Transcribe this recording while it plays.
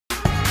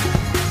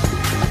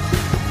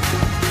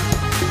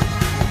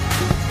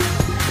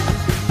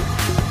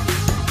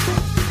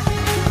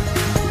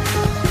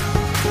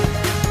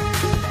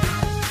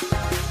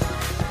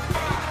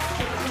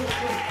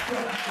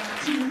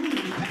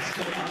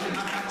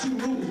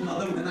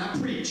I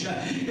preach.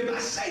 If I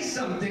say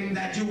something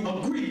that you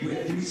agree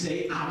with, you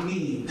say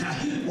Amen,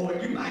 or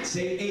you might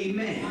say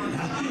Amen.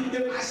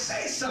 If I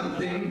say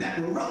something that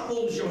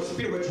ruffles your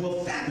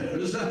spiritual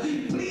feathers,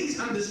 please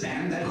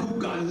understand that who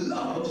God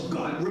loves,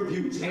 God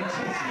rebukes and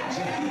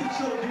chases.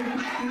 So you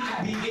might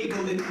not be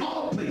able in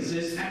all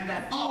places and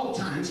at all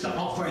times to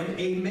offer an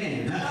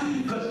amen,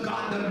 because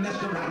God done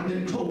messed around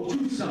and told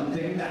you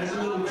something that is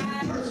a little too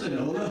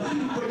personal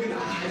for you to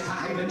high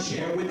five and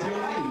share with your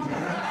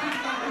neighbor.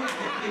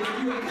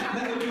 If you ain't got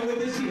nothing to do with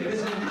this here, this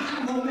is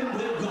my moment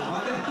with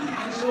God,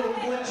 and so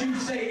what you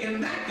say in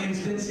that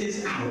instance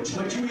is ouch.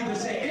 But you either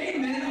say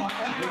amen or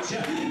ouch, but you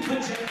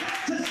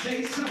have to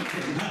say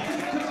something, because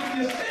if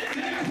you sit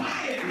there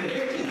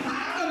quietly,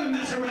 I'm going to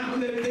mess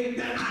around and think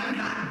that I've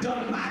not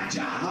done my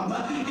job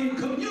in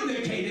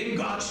communicating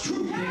God's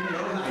truth in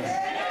your life.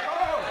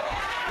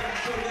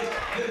 So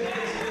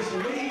this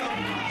way of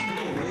God's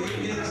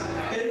glory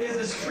is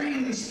a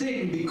strange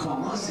thing,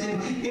 because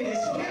it is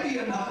heavy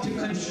enough to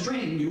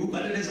constrain you,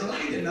 but it is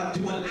light enough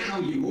to allow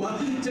you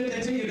to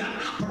continue to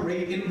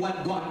operate in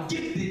what God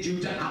gifted you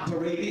to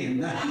operate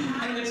in.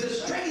 And it's a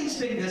strange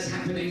thing that's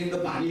happening in the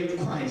body of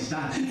Christ.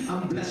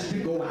 I'm blessed to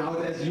go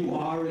out as you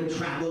are and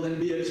travel and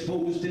be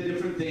exposed to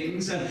different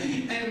things.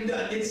 And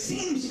it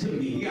seems to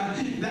me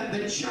that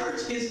the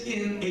church is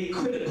in a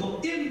critical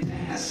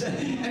impasse,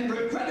 and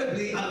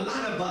regrettably, a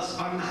lot of us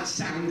are not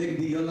sounding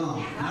the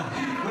alarm.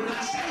 We're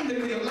not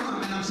sounding the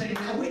alarm, and I'm saying,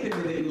 now wait a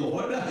minute,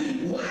 Lord,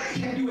 why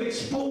have you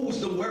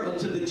exposed the world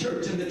to the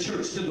church and the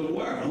church to the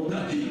world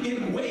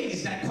in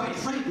ways that, quite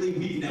frankly,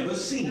 we've never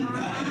seen?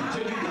 So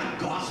you got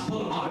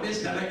gospel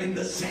artists that are in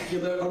the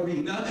secular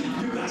arena.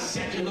 You got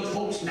secular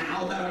folks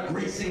now that are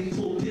gracing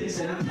pulpits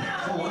and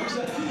platforms.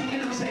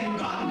 And I'm saying,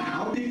 God,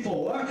 now,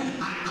 before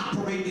I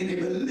operate in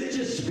a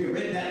religious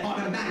spirit that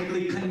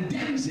automatically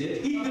condemns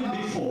it, even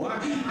before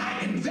I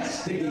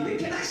investigate it,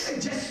 can I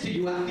suggest to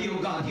you, I feel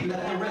God, he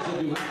left the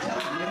residue. I'm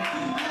telling you,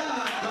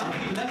 God,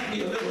 he left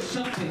me a little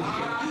something here. Can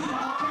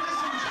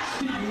I suggest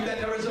to you that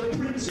there is a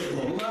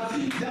principle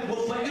that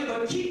will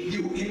forever keep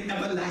you in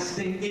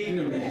everlasting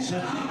ignorance?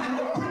 And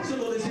the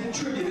principle is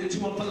attributed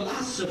to a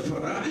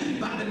philosopher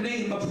by the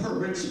name of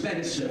Herbert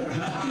Spencer.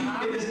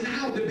 It is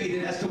now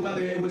debated as to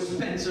whether it was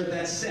Spencer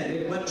that said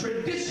it, but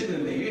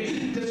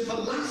traditionally, this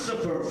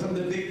philosopher from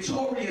the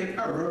Victorian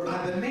era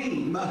by the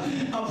name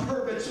of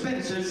Herbert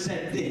Spencer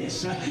said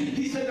this.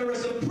 He said there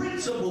is a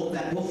principle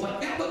that will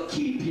forever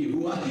keep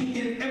you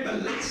in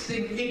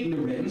everlasting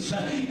ignorance,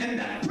 and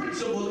that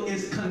principle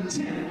is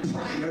contempt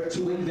prior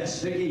to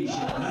investigation.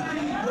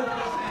 What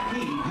does that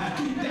mean?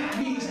 That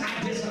means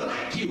I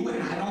dislike you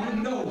and I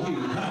don't know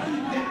you.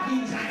 That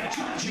means I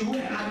judge you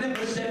and I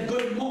never said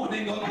good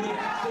morning or good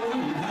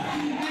afternoon.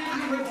 And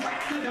I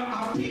regret that there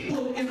are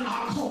people in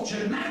our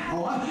culture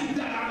now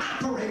that are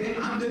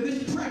operating under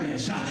this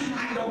premise.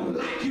 I don't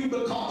like you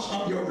because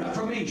of your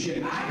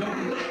Reformation. I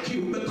don't like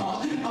you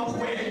because of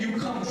where you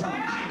come from.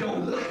 I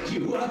don't like you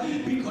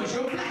because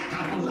you're black.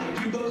 I don't like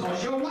you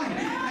because you're white.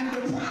 And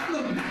the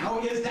problem now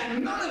is that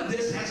none of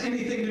this has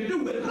anything to do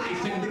with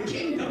life in the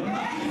kingdom.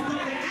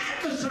 But the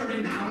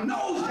adversary now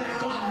knows that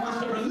God wants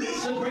to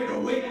release a greater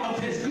weight of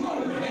his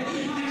glory.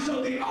 And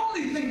so the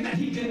only thing that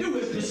he can do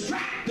is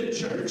distract the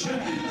church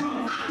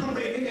from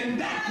operating in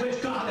that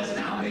which God has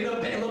now made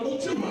available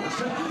to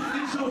us.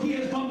 And so he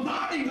is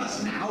bombarding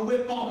us now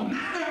with all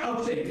manner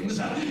of things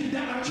that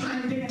are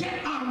trying to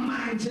get our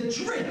mind to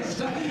drift.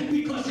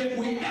 Because if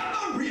we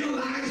ever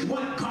realized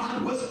what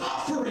God was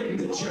offering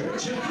the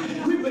church,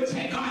 we would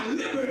take our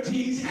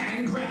liberties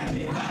and grab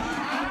it. All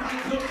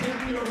right, look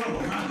down your row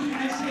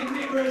and say,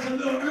 neighbor, it's a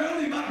little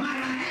early, but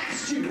might I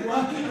ask you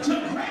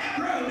to grab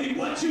early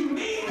what you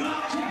need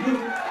God to do?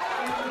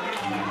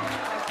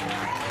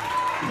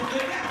 Pull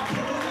it down,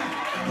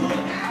 pull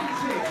down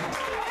faith,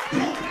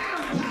 pull down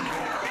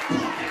power,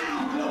 pull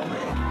down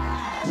glory,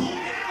 pull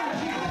down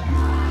healing.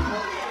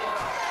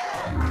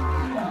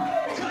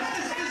 Because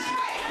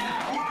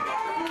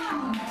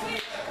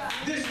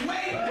this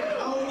way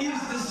now is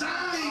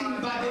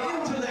designed by the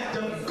intellect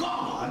of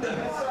God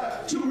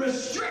to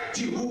restrict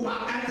you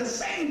while at the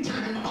same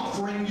time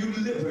offering you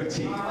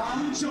liberty.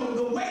 So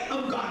the way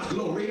of God's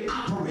glory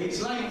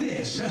operates like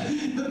this.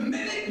 The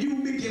minute you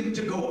begin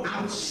to go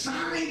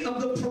outside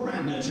of the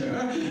parameter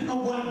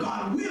of what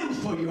God willed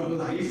for your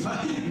life,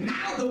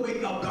 now the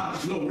weight of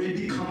God's glory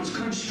becomes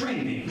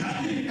constraining.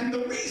 And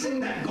the reason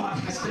that God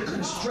has to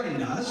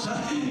constrain us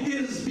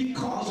is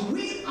because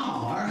we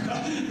are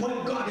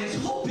what God is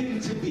hoping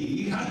to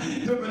be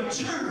the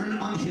return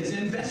on his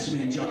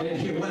investment. Y'all didn't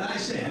hear what I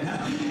said.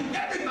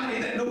 Everybody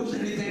that knows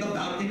anything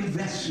about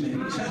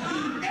investment,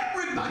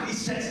 everybody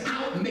sets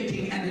out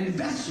making an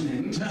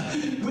investment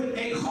with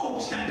a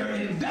hopes that their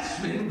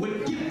investment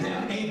would give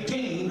them a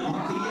gain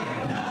on the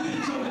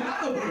end. So in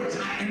other words,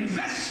 I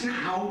invest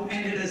now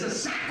and it is a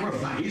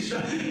sacrifice,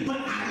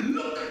 but I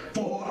look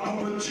for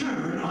a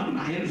return on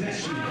my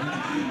investment.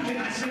 Can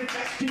I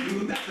suggest to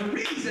you that the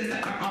reason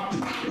that there are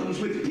problems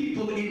with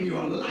people in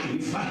your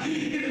life,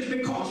 it is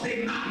because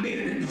they've not made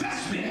an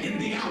investment in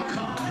the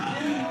outcome.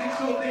 And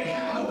so they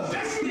have no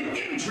vested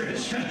interest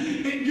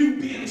in you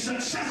being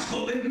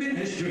successful in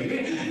ministry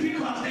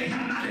because they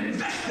have not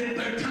invested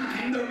their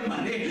time, their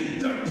money,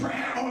 their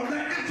prayer, or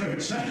their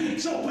efforts.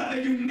 So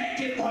whether you make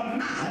it or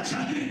not,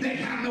 they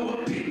have no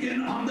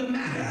opinion on the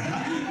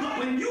matter. But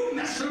when you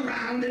mess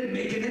around and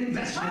make an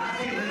investment,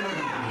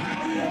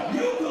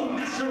 you will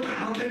mess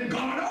around and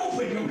guard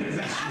over your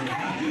investment.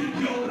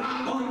 You'll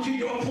log on to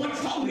your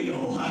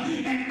portfolio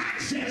and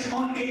access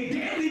on a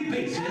daily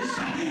basis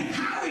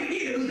how it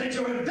is that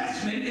your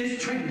investment is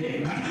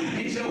trending.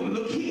 And so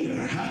look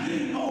here.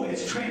 Oh,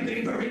 it's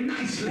trending very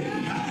nicely.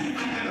 I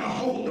better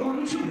hold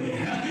on to it.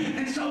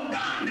 And so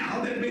God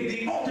now that made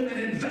the ultimate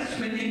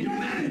investment in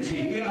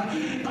humanity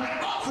by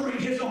offering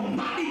his own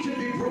body to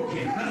be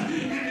broken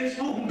and his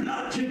own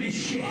blood to be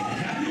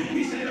shed.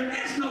 He said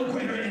there is no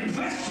greater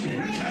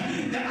investment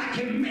that I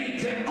can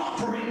make than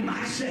offering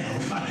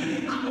myself.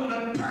 I'm going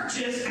to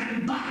purchase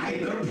and buy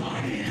their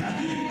pardon.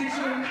 And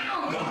so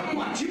now God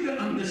wants you to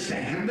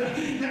understand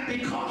that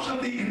because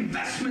of the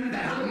investment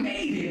that I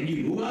made in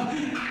you,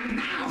 I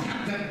now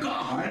have to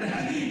guard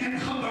and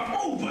hover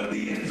over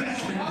the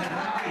investment that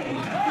I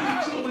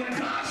made. So when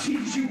God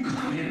sees you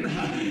coming,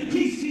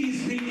 he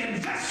sees the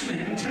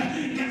investment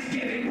that's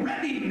getting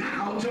ready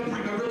now to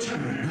bring a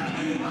return.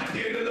 I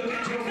dare to look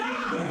at your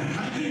neighbor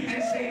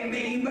and say,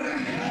 neighbor,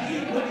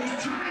 what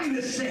he's trying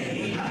to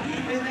say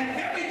is that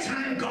every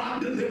time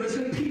God delivers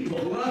a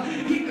people,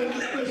 he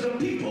delivers a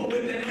people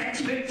with an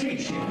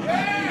expectation.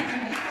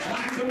 And that's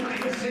why the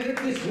writer said it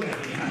this way,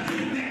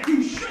 that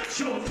you should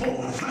show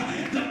forth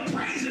the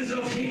praises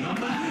of him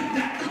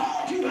that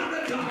called you out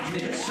of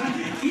darkness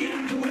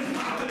into his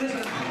marvelous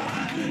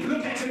light.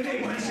 Look at your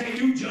neighbor and say,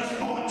 you just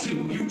ought to.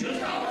 You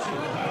just ought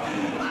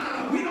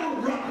to. We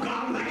don't rub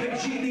God like a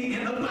genie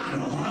in a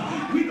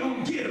bottle. We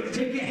don't give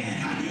to get.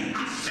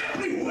 I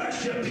simply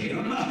worship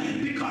him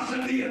because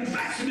of the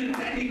investment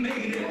that he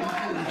made in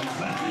my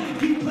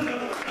life. He put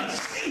a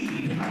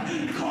seed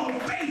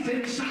called faith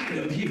inside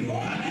of you.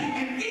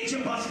 And each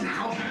of us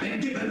now have been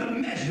given a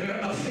measure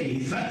of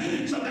faith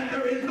so that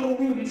there is no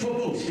room for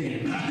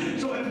boasting.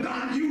 So if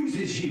God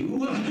uses you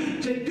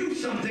to do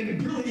something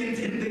brilliant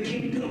in the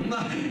kingdom,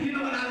 you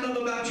know what I love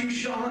about you,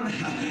 Sean?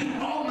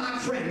 All my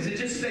friends,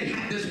 they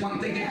had this one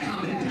thing in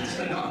common,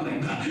 Pastor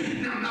Darling.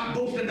 Now I'm not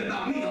boasting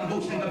about me, I'm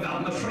boasting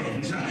about my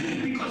friends.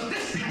 Because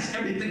this has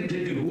everything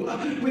to do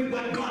with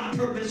what God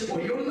purposed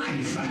for your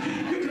life.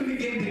 You can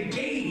begin to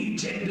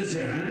gauge and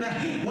discern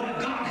what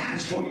God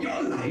has for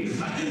your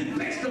life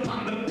based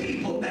upon the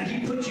people that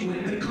he put you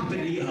in the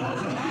company of.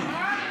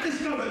 I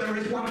discovered there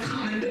is one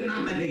common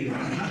denominator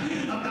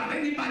about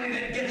anybody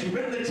that gets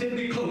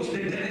relatively close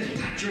to Dennis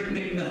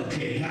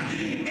McNulty.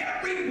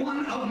 Every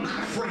one of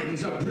my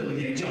friends are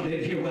brilliant. Y'all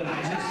didn't hear what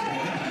I just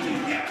said.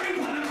 Every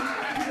one of my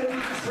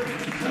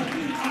friends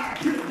are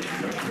brilliant.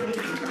 They're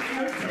brilliant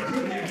writers, they're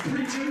brilliant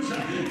preachers,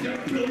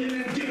 they're brilliant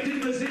and gifted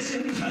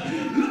musicians.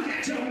 Look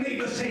at your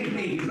neighbor, say,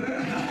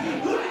 neighbor,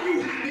 who do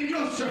you have in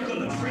your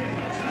circle of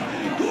friends?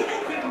 Who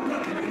you been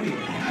running with?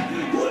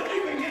 Who have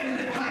you been getting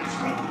advice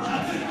from?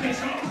 Is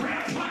your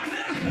prayer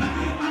partner?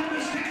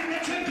 Understand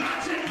that you're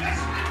God's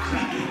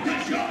investment.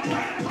 Does your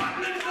prayer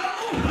partner know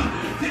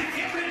that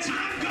every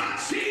time God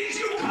sees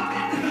you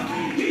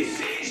coming, he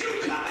sees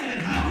you coming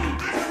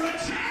as a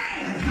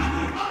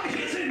return on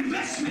his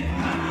investment? I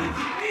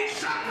need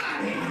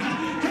somebody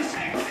to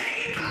say,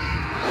 neighbor,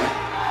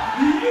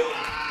 you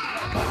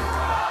are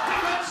the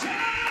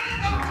return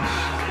of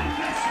God's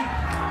investment.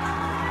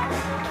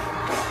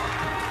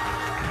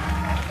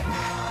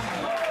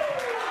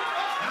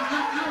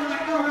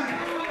 All right.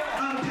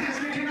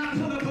 Pastor, can I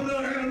pull up a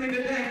little early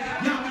today?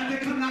 Y'all got to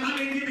come out. I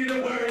didn't give you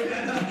the word.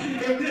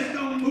 If this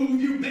don't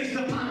move you based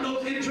upon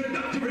those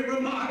introductory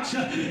remarks,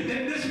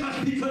 then this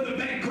must be for the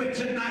banquet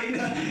tonight.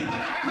 But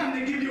I come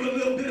to give you a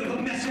little bit of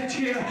a message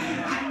here.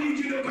 I need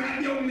you to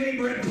grab your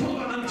neighbor and pull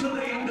on them until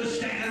they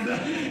understand.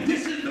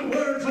 This is the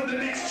word for the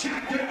next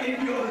chapter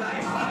in your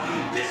life.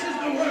 This is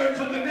the word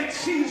for the next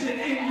season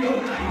in your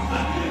life.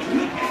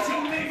 Look at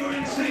your neighbor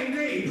and say,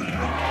 neighbor,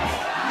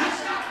 I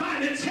stopped by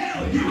to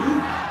tell you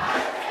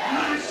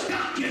my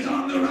stock is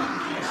on the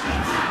rise.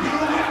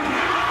 Y'all with me?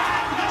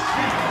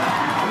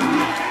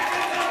 Look at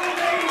another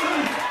neighbor.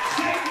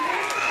 Say,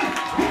 neighbor,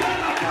 you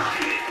gotta buy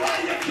it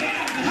while you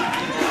can. But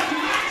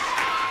my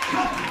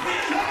stock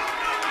is on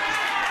the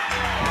rise.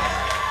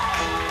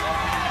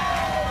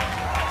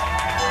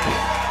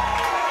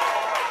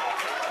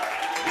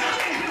 Y'all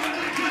didn't hear what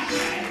I just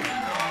said.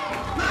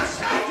 My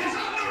stock is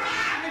on the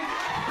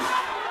rise.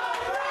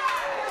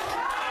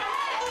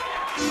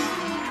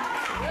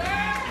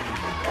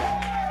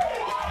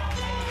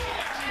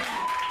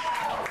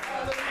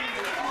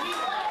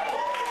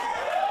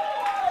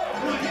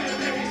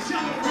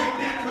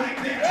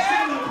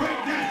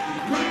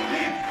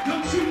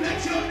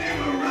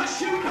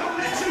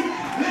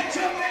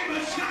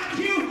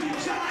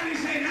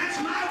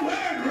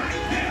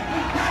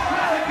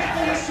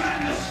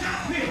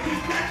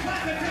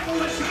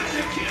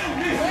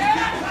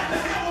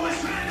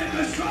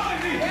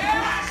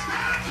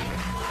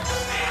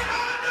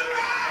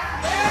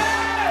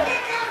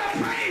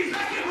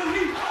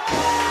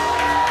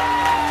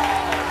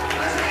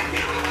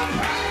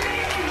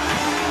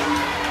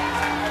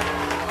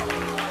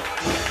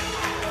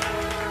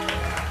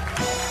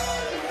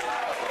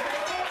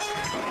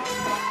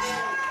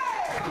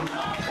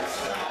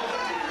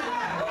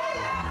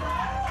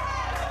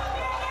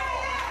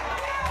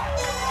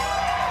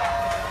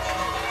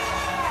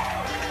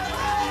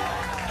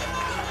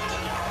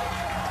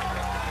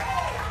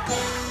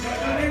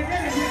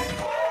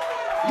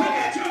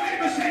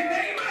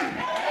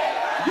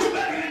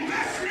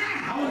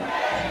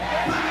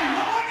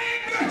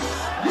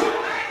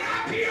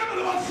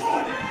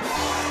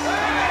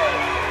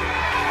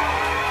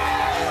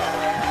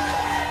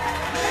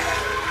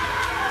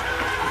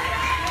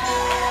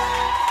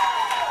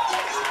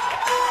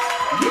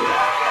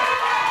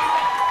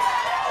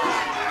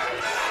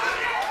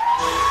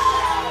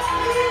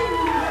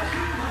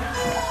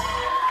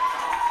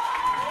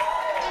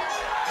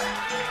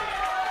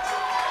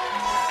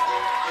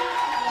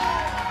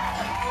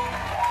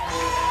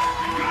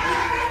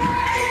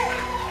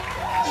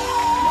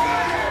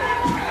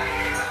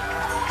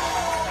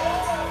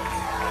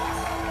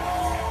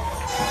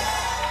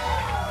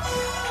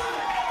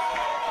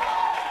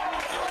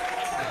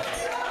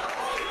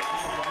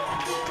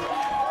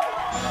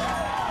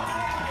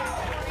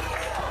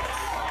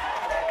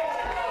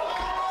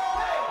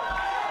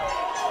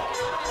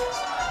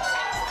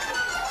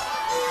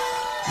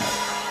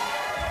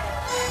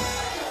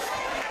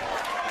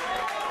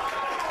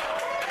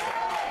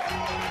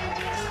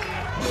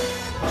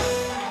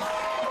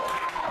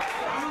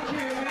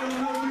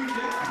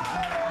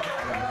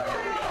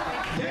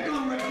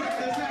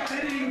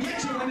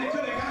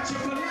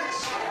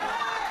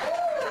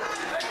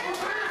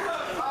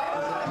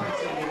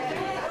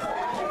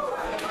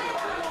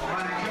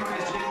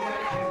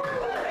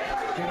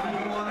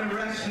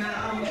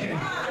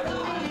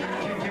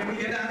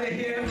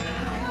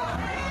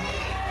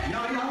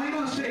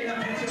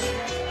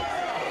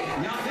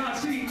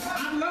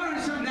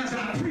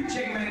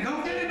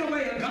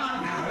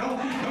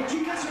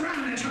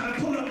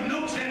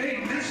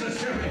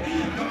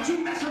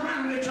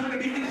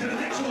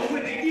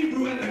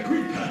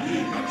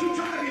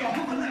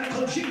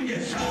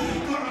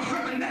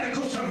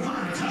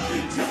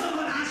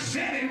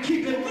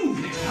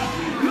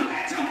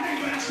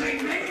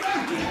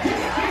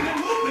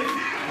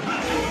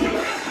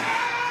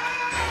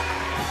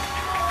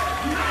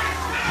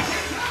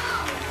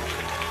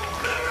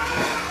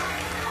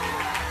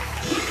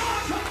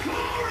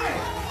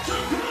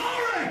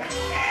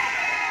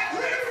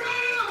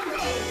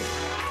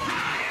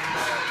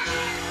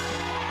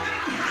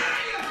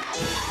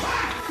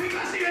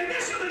 Because the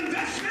initial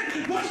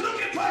investment was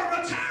looking for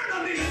a return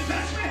on the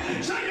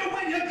investment. So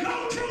when you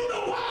go through the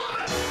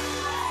water,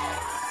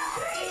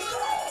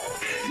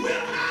 it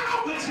will not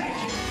overtake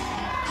you.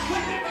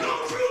 When you go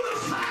through the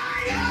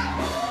fire,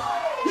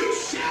 you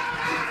shall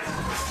not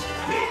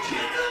be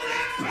kindled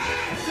and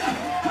burned.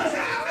 Because I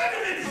made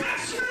an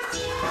investment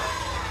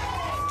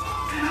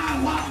and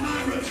I want my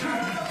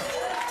return.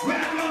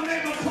 Grab your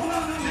neighbor, pull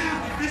on them now,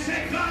 and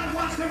say, God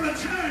wants to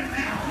return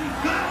now.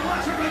 God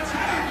wants a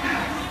return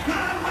now.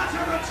 God wants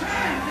a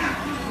return now.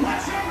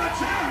 What's your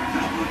return?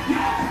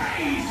 Your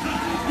praise.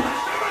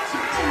 What's the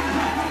return?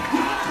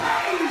 Your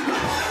praise.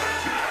 What's the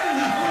return?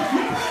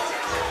 Your return.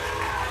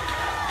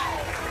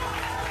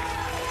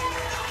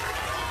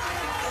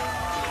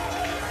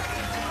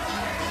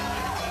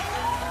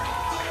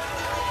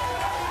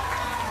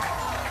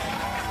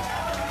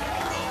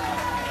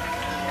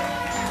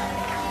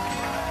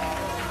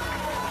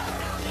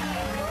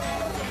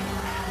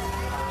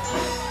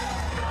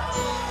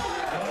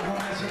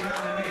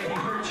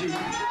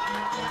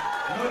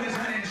 Notice I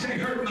didn't say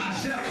hurt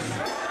myself.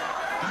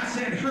 I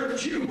said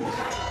hurt you.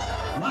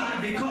 Why?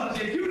 Because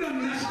if you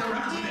done messed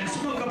around and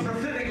spoke a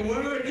prophetic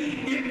word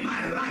in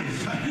my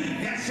life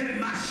that said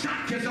my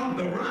stock is on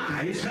the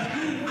rise,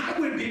 I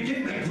would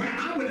begin to grab.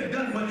 I would have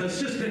done what the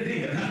sister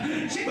did.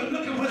 She was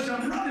looking for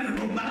some running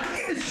room, but I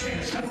need to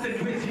share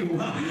something with you.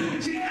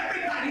 See,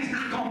 everybody's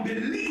not going to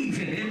believe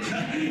in it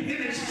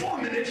in its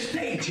formative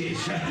stages.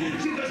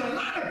 See, there's a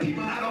lot of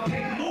people that'll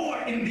pay more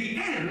in the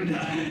end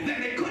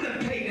than they could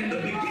have paid in the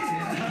beginning.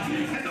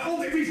 And the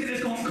only reason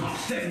it's going to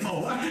cost them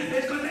more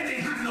is because they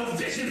didn't have no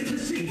vision to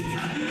see.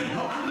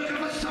 Oh, I'm looking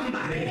for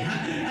somebody.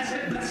 I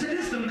said, blessed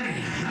is the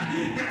man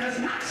that does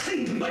not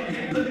see but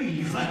yet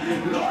believe.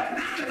 Lord,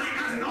 now that I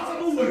got an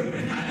audible word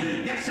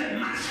that said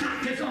my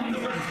stock is on the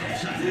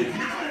rise,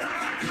 now that I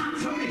got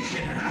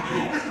confirmation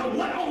as to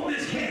what all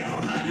this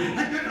hell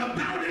has been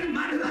about in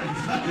my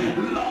life,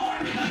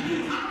 Lord,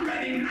 I'm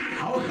ready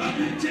now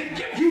to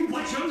give you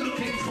what you're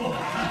looking for.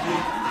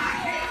 My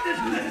hand is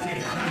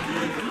lifted.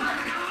 My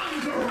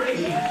arms are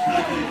raised.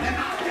 And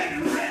I'm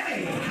getting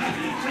ready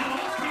to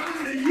offer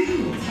to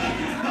you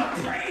the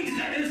praise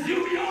that is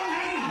due your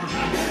name.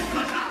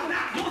 Because I'm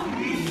not going to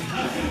be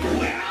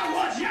where I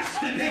was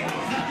yesterday.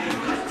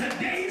 Because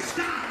today's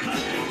stock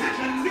has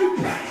a new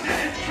price that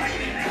is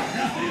trading at.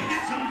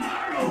 And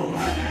tomorrow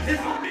is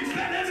going to be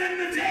better than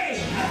the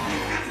day.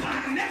 And by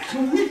next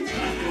week,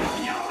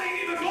 y'all ain't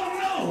even going to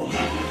know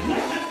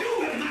what to do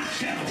with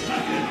myself.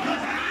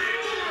 Because I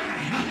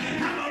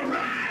have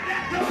arrived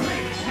at the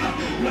place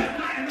where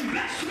my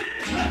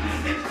investment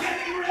is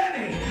getting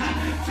ready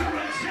to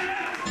return.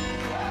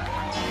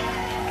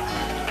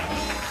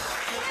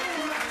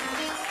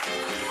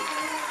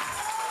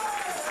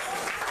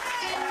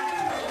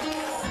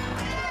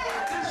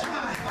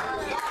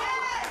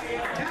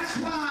 That's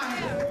why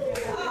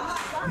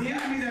the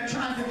enemy that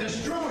tried to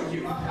destroy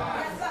you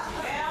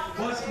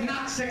was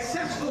not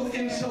successful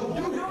in so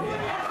doing.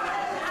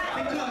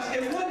 Because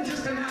it wasn't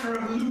just a matter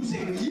of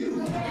losing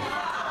you.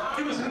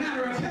 It was a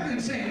matter of heaven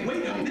saying,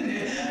 wait a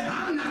minute,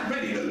 I'm not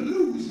ready to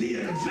lose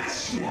the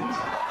investment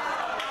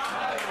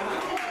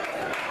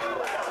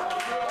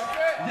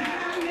that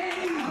I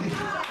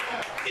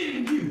made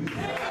in you.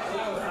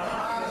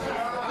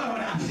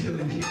 Lord, I'm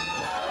feeling you.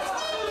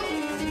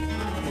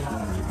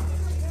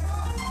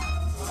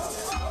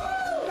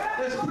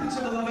 There's a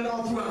principle of it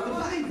all throughout the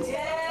Bible.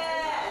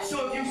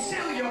 So if you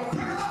sell your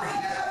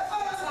birthright,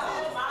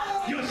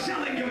 you're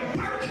selling your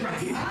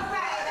birthright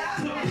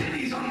for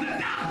pennies on the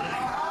dollar.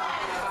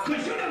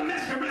 Because you done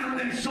messed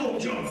around and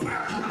sold your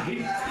birthright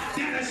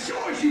that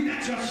assures you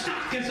that your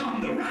stock is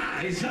on the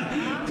rise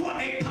for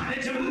a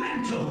pottage of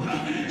lentil.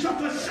 So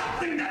for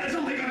something that is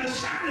only going to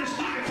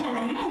satisfy for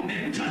a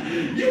moment,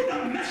 you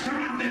done messed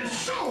around and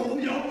sold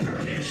your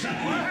purpose.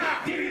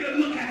 I dare you to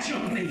look at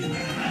your neighbor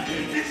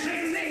and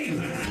say,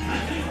 neighbor,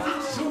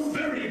 I'm so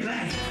very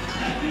glad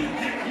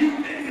that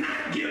you did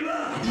not give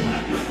up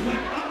when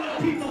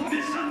other people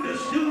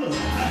misunderstood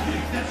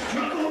the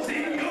struggles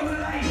in your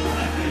life.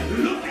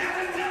 Look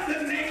at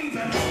another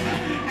neighbor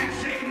and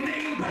say,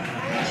 neighbor,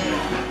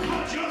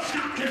 because your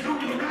stock is on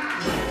the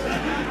rise,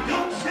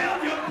 don't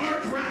sell your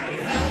birthright.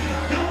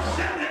 Don't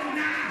sell it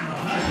now.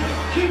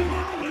 Keep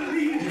on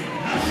believing.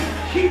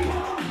 Keep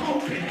on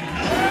hoping.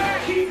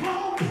 Keep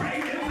on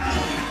praying. I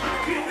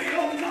feel the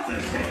old mother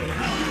say,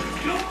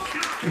 don't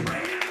stop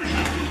praying,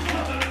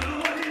 for the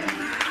Lord is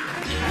nigh.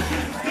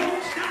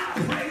 Don't stop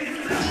praying.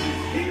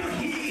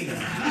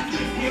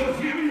 He'll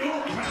hear your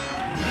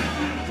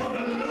cry, for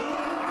the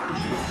Lord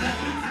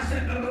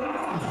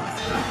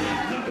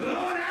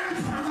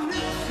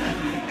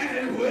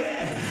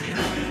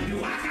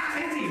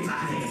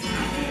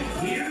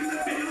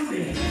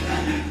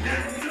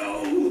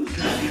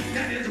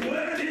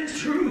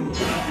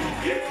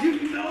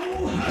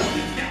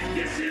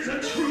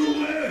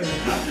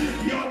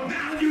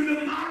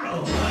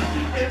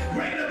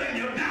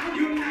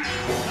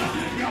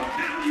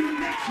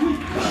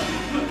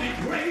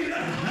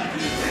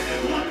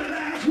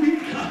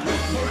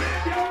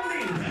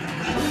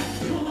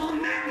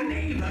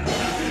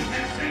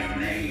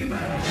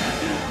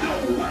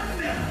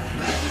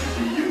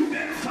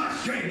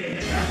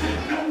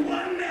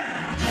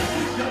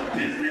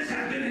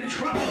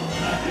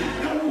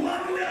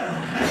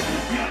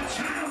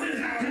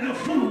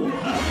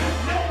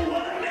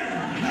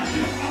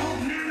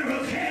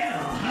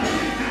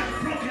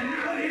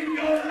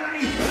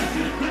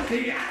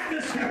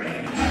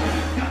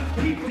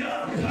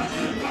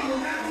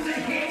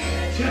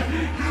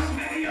How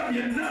many of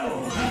you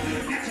know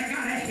that you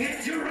got a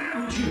hedge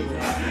around you?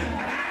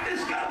 But I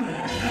discovered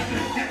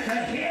that the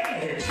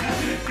hedge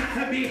got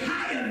to be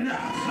high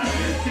enough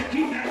to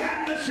keep that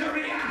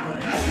adversary out,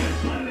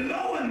 but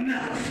low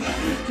enough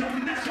to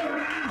mess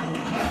around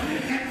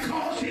and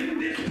cause him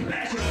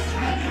displeasure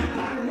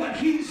by what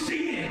he's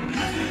seeing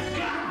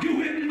God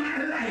do in my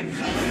life.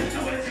 So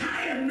it's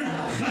high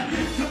enough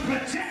to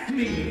protect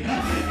me.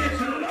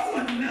 It's low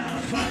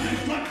enough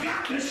for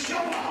God to show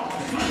off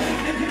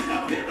his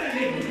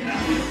ability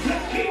to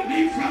keep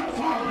me from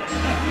falling.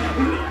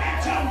 Look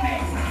at your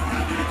neighbor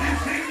and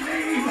say,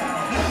 neighbor,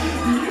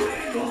 you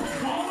ain't gonna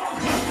fall,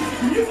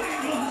 you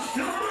ain't gonna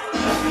stumble,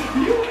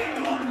 you ain't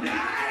gonna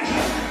die.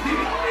 The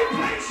only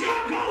place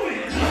you're going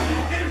is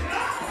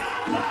up,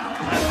 up, up.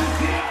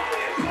 The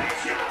only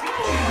place you're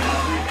going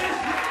is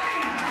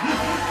higher,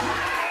 higher,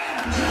 higher.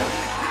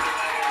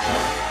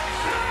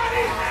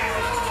 Somebody say,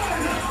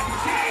 Lord,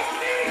 take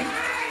me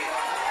higher.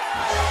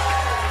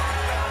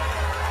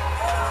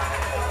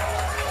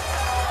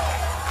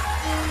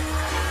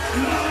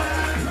 Lord,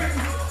 I pray.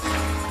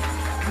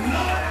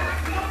 Lord, I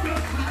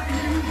glorify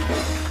you.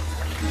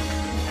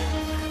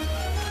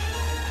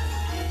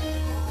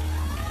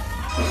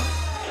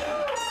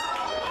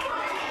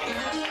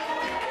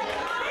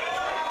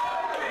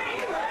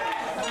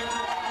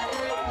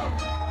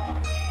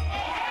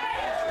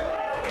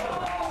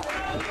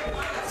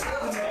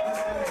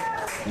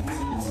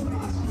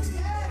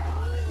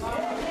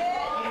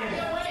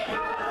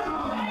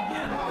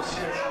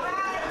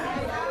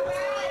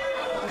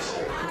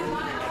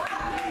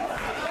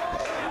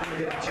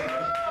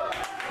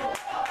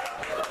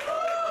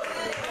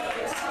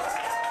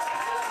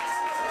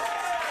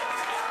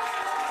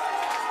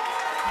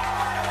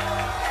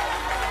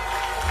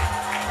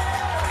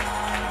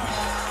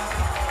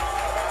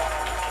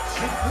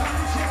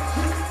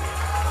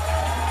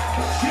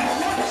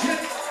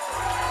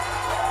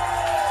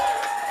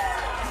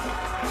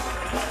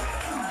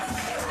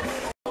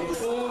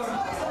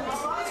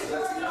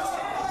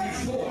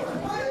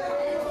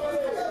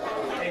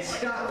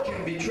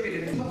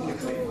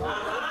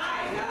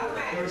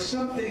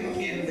 Something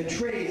in the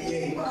trade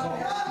game called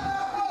an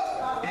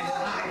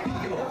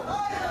IPO.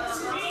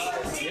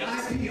 The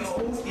IPO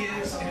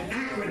is an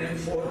acronym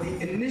for the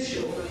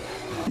initial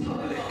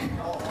public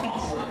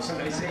offering.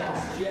 Somebody say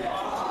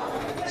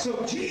offering. So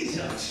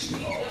Jesus,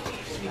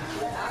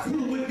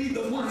 who would be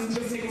the one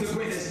to make the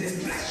greatest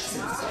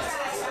investment,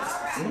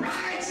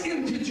 rides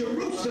into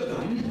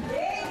Jerusalem,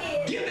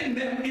 giving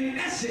them in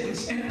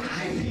essence an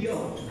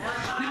IPO.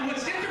 Now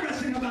what's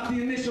interesting about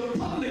the initial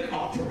public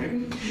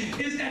offering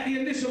is that the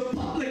initial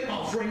public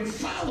offering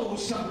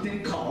follows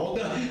something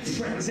called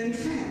friends and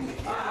family.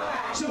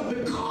 So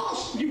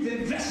because you've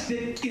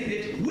invested in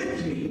it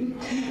with me,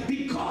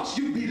 because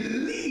you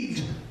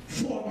believed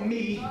for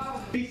me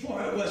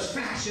before it was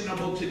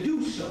fashionable to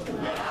do so,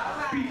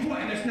 before,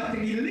 and there's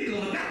nothing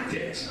illegal about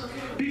it,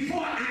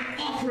 before I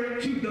offer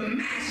it to the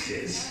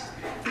masses,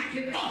 I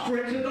can offer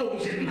it to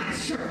those in my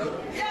circle.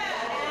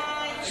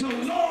 So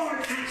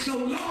Lord, so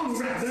long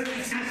rather,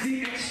 as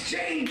the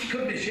Exchange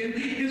Commission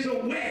is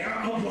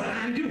aware of what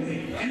I'm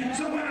doing.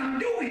 So what I'm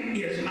doing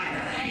is,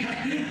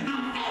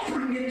 I'm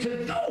offering it to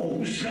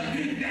those that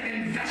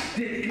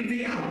invested in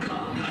the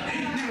outcome.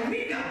 Now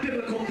we got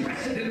biblical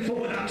precedent for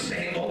what I'm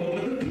saying all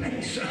over the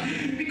place,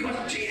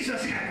 because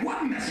Jesus had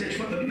one message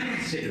for the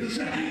masses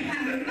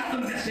and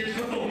another message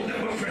for those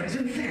that were friends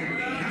and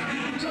family.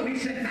 So he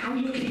said, now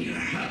look here,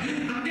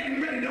 I'm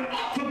getting ready to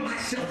offer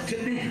myself to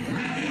them,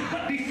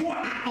 but before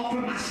I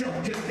offer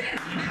myself to them,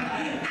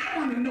 I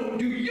want to know,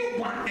 do you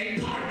want a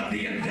part of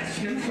the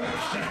investment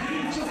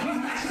first? So he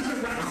messes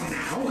around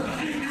now,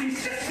 and he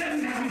sits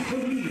them down for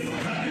real,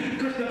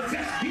 because the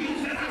best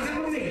deals that I've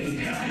ever made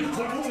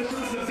were over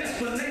some of the best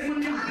filet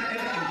mignon I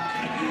ever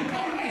ate.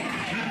 Oh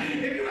yeah,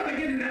 if you ever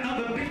get into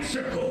other big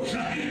circles,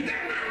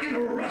 they're not in a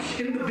rush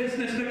in the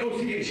business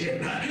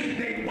negotiation.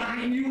 They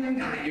wine you and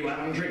dine you. I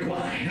don't drink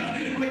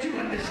wine, but you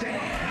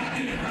understand.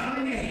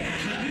 Oh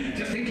yeah,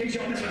 just in case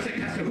y'all miss what I say,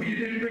 Pastor, who you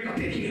didn't bring up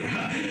in here.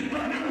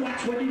 But now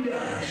watch what he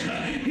does.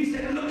 He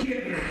said, look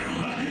here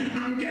now,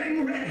 I'm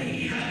getting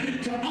ready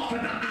to offer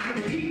the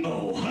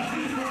IPO.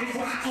 But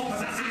before I offer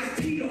the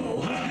IPO,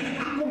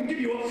 I'm going to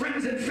give you a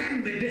friends and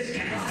family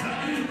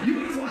discount.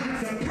 You're going to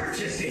have to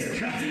purchase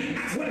it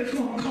at what it's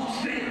going to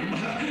cost them,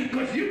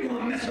 because you're going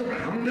to mess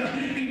around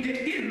and get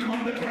in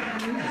on the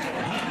ground.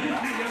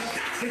 And your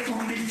stock is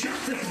going to be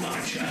just as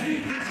much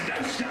as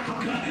their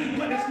stock,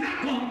 but it's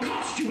not going to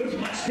cost you as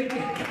much to get.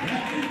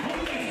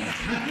 Oh yeah.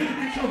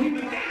 And so he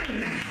began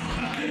now,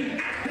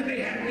 after they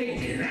had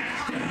made it,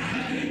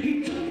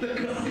 he took the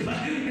cup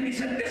and he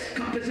said, this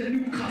cup is a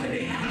new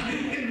covenant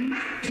in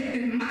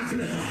my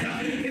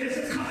blood. It is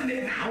a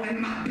covenant now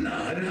in my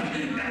blood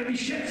that will be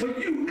shed for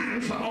you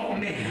and for all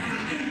men.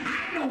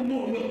 I no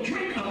more will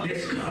drink of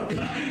this cup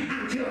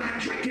until I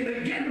drink it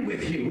again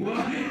with you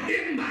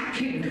in my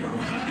kingdom.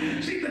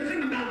 See, the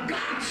thing about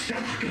God's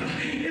stock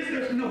is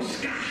there's no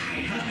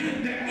sky.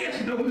 There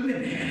is no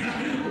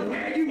limit.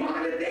 Where you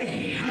are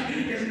today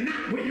is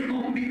not where you're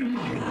going to be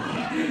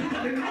tomorrow.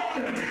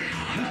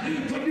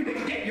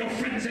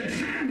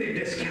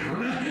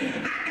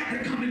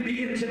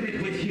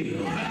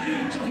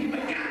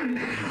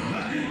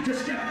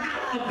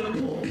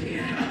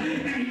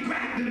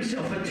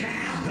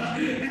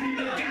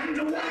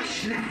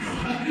 watched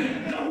now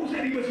those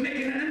that he was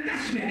making an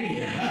investment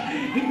in.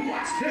 He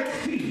watched their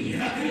feet.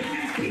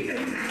 And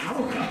Peter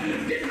now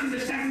didn't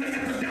understand the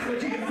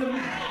methodology of the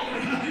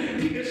man.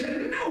 Peter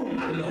said, no,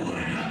 my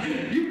Lord,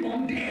 you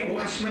won't dare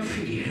wash my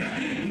feet.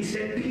 He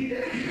said,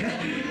 Peter,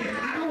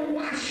 if I don't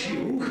wash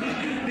you,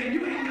 then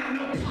you ain't got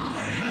no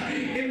part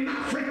in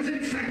my friends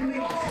and family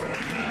offering.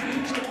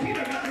 So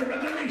Peter got the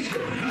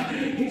revelation.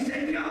 He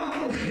said, yo, I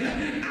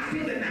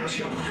feel it now,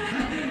 Sean.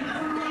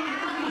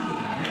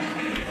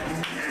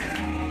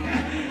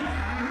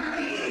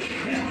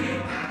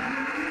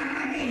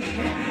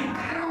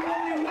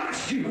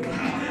 You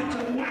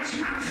to wash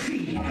my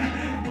feet,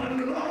 but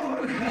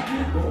Lord,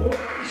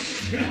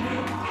 wash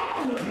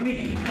all of me.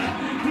 He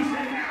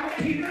said, now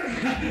Peter,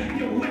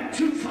 you went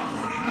too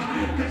far,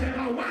 because if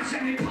I wash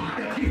any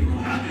part of you,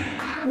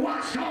 I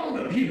washed all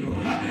of you,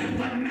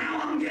 but now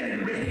I'm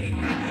getting ready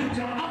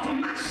to offer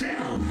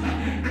myself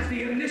as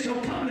the initial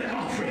public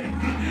offering.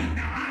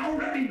 Now I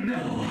already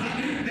know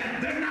that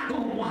they're not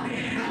going to want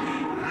it.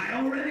 I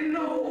already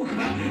know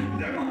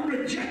they're going to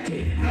reject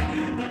it,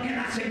 but can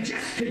I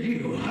suggest to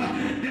you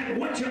that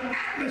what your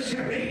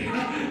adversary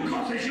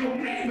causes your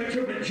neighbor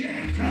to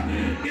reject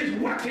is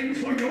working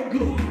for your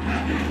good.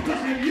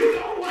 Because if you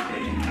don't want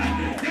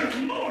it, there's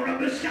more of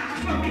the stock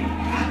for me.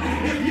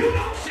 If you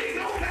don't see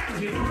no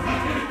value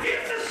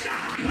in the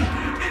stock,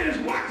 it is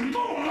worth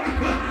more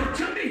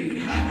to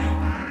me.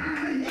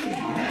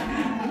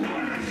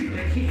 Lord, I feel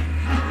it here.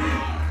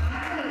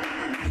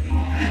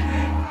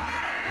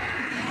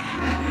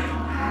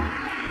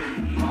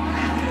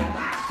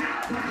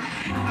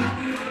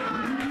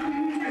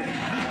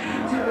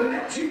 To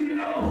let you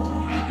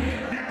know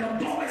that the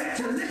boy that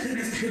you're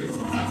listening to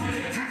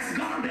has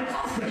gone to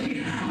offer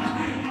him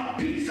a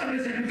piece of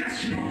his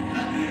investment.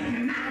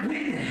 Not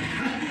when I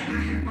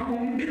had my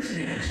own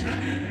business,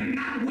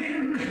 not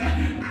when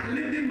I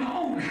lived in my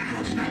own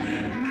house, not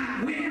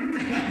when I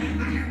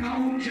had my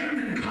own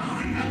German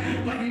car,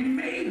 but he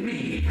made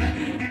me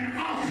an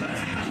offer.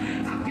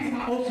 I feel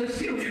my old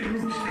Sicilian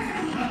roots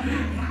now.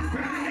 My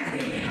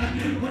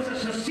granddaddy was a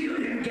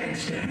Sicilian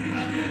gangster.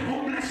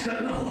 Oh, bless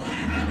the Lord.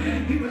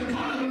 He was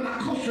part of La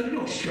Cosa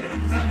Nostra.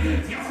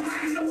 You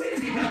might know it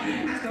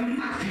as the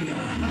Mafia.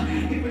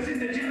 He was in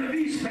the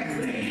Genovese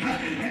family.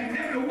 And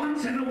every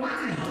once in a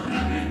while,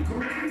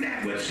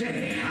 Granddad would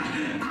say,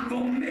 I'm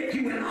going to make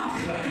you an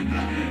offer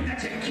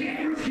that you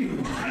can't refuse.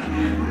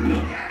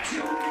 Look at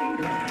your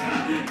neighbor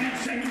and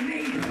say,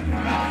 neighbor,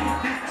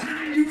 that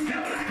time you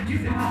felt like you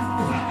didn't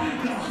know,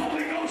 the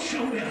Holy Ghost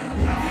showed up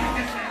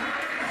and said,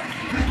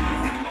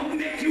 I'm going to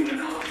make you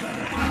an offer.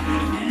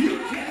 You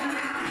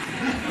cannot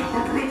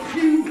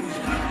refuse.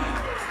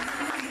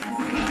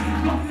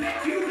 I'm going to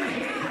make you the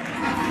head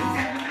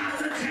and not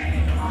the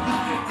tail.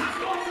 I'm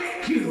going to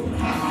make you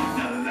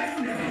the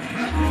lender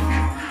and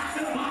not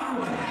the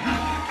borrower.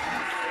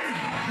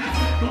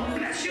 But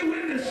bless you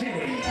in the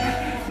city.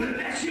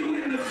 Bless you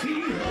in the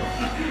field.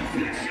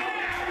 Bless your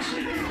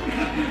mountain.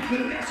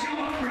 Bless your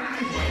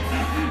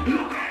uprising.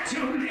 Look at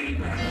your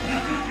neighbor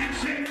and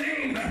say,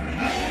 neighbor,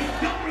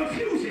 don't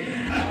refuse it.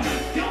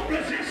 Don't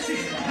resist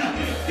it.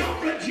 Don't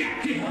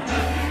reject it.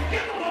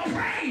 Give him a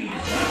praise.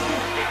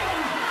 Give him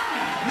a hug.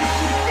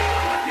 Give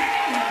him a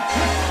dance.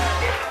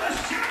 Give him a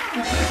shout.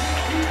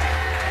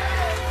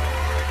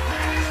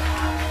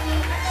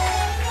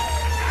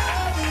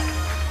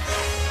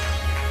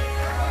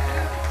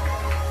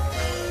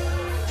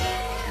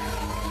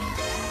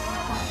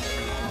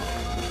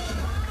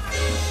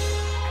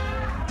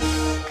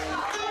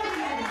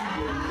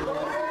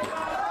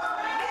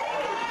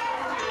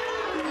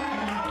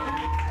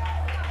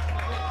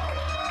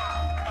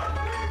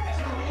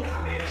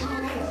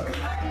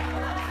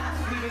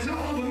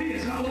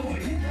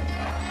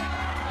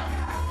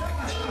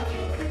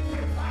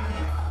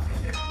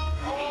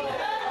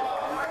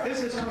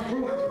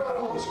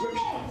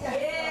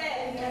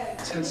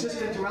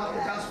 Consistent throughout the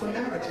gospel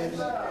narratives,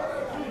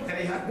 and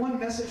he had one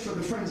message for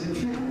the friends and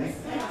family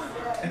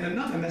and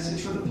another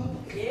message for the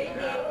public.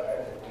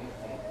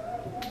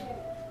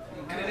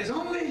 And it is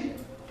only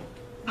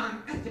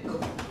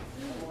unethical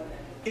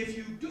if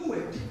you do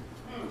it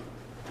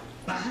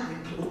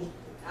behind closed.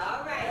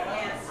 All right,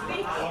 yes,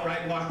 speak. All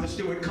right, Martha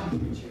Stewart, come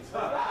preach it.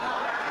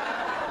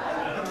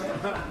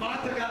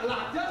 Martha got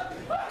locked up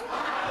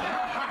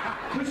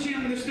because she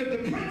understood the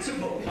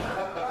principle,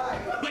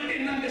 but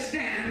didn't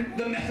understand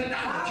the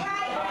methodology.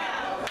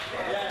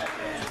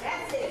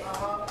 That's it.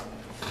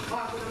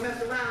 Martha would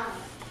mess around.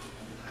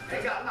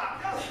 They got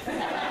locked up.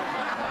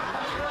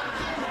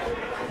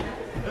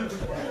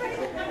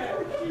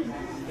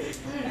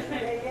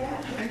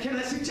 And can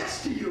I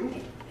suggest to you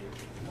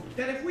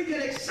that if we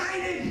get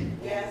excited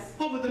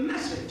over the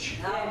message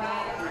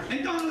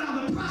and don't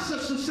allow the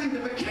process of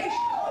sanctification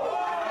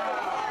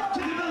to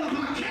develop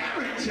our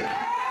character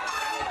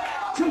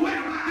to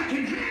where I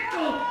can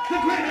handle the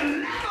greater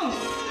level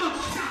of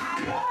stock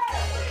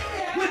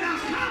without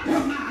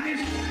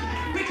compromise,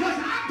 because I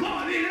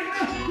bought in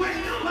when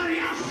nobody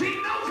else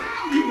seen no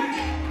value in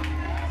it.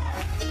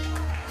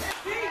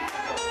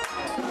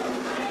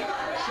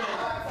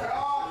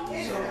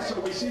 So So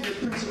we see this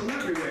principle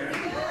everywhere.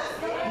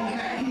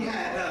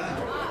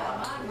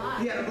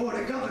 He had a board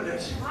of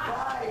governors.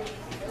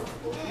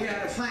 He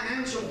had a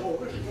financial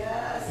board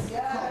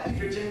called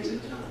Peter, James,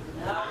 and John.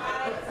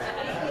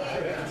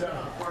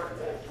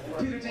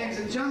 Peter, James,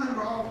 and John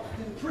were all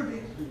in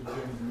privy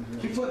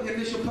before the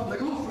initial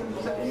public offering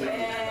was ever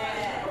made.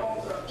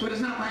 So it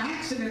is not by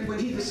accident when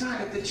he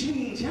decided to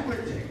change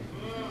everything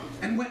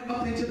and went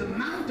up into the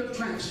Mount of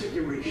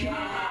Transfiguration.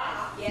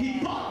 He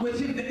brought with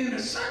him the inner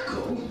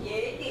circle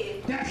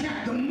that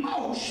had the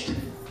most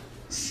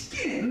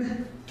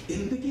skin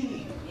in the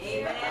game.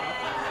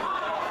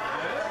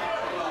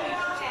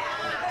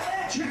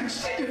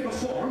 Transfigured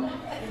before him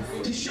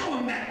to show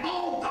him that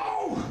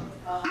although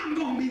I'm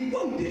going to be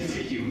wounded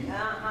for you,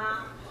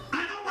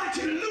 I don't want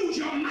you to lose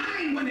your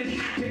mind when it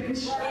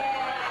happens,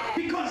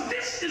 because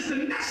this is the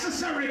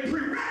necessary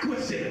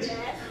prerequisite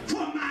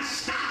for my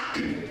stock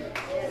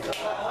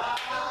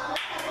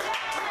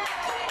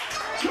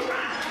to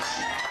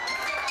rise.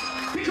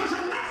 Because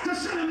unless the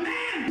Son of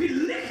Man be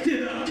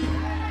lifted up,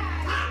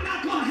 I'm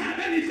not going to have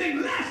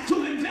anything left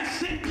to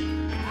invest in.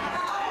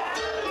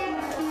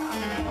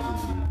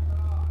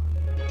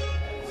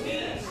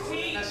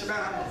 That's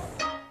about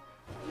it.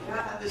 I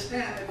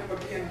understand that they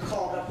were being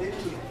called up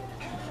into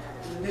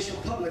an initial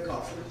public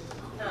offering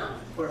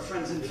for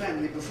friends and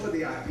family before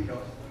the IPO.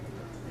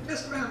 They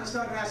messed around and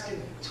started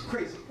asking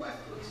crazy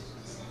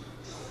questions.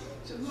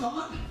 I said,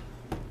 Lord,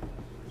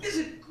 is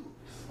it good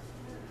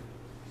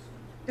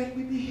that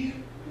we be here?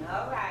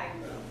 All right.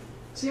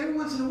 See, every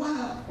once in a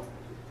while,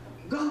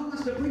 God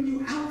wants to bring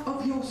you out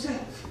of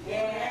yourself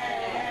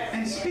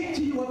and speak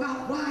to you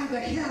about why the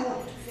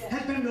hell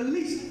has been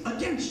released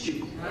against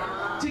you,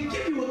 to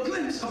give you a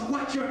glimpse of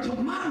what your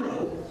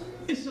tomorrow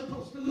is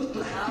supposed to look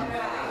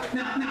like.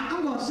 Now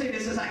I'm going to say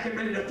this as I get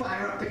ready to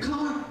fire up the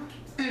car,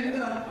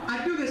 and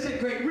I do this at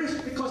great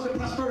risk because the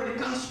prosperity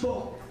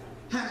gospel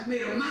has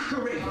made a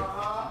mockery,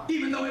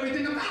 even though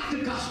everything about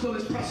the gospel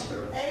is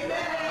prosperity.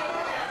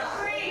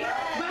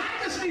 But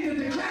I just need to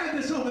declare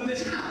this over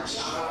this house,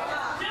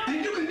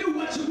 and you can do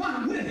what you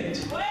want with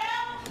it.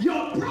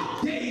 Your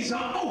broke days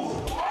are over.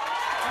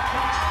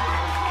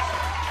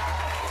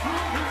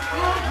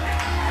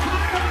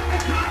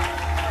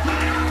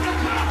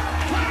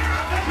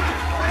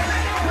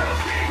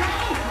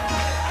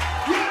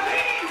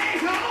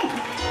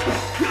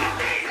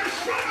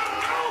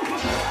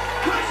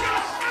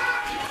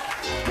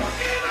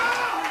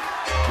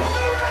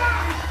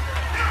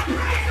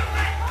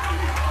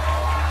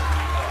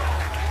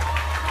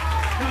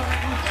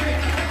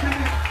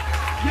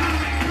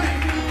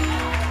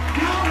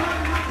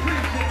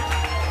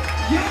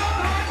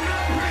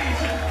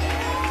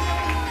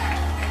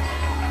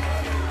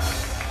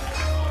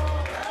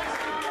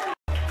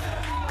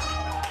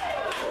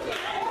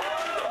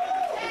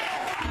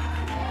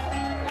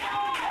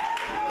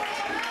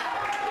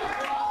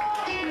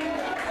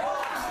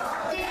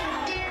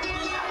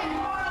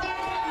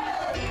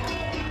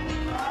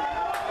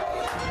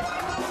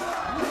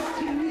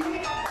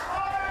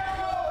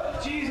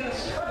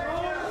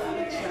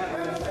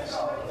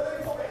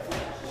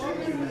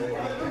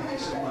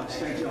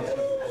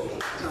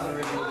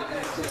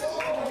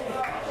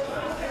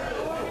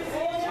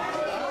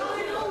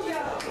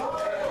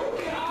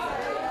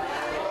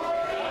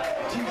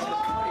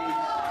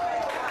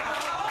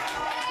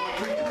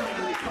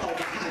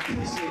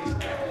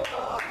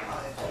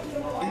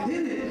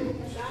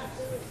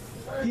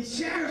 He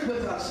shares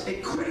with us a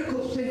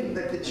critical thing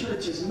that the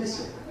church is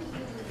missing,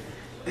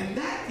 and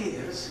that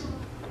is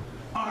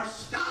our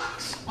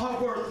stocks are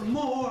worth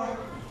more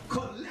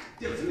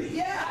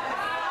collectively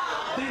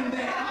than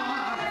they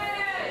are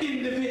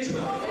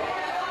individually.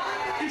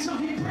 And so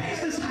he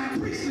prays this high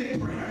priestly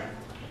prayer,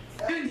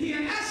 and he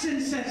in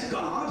essence says,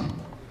 God,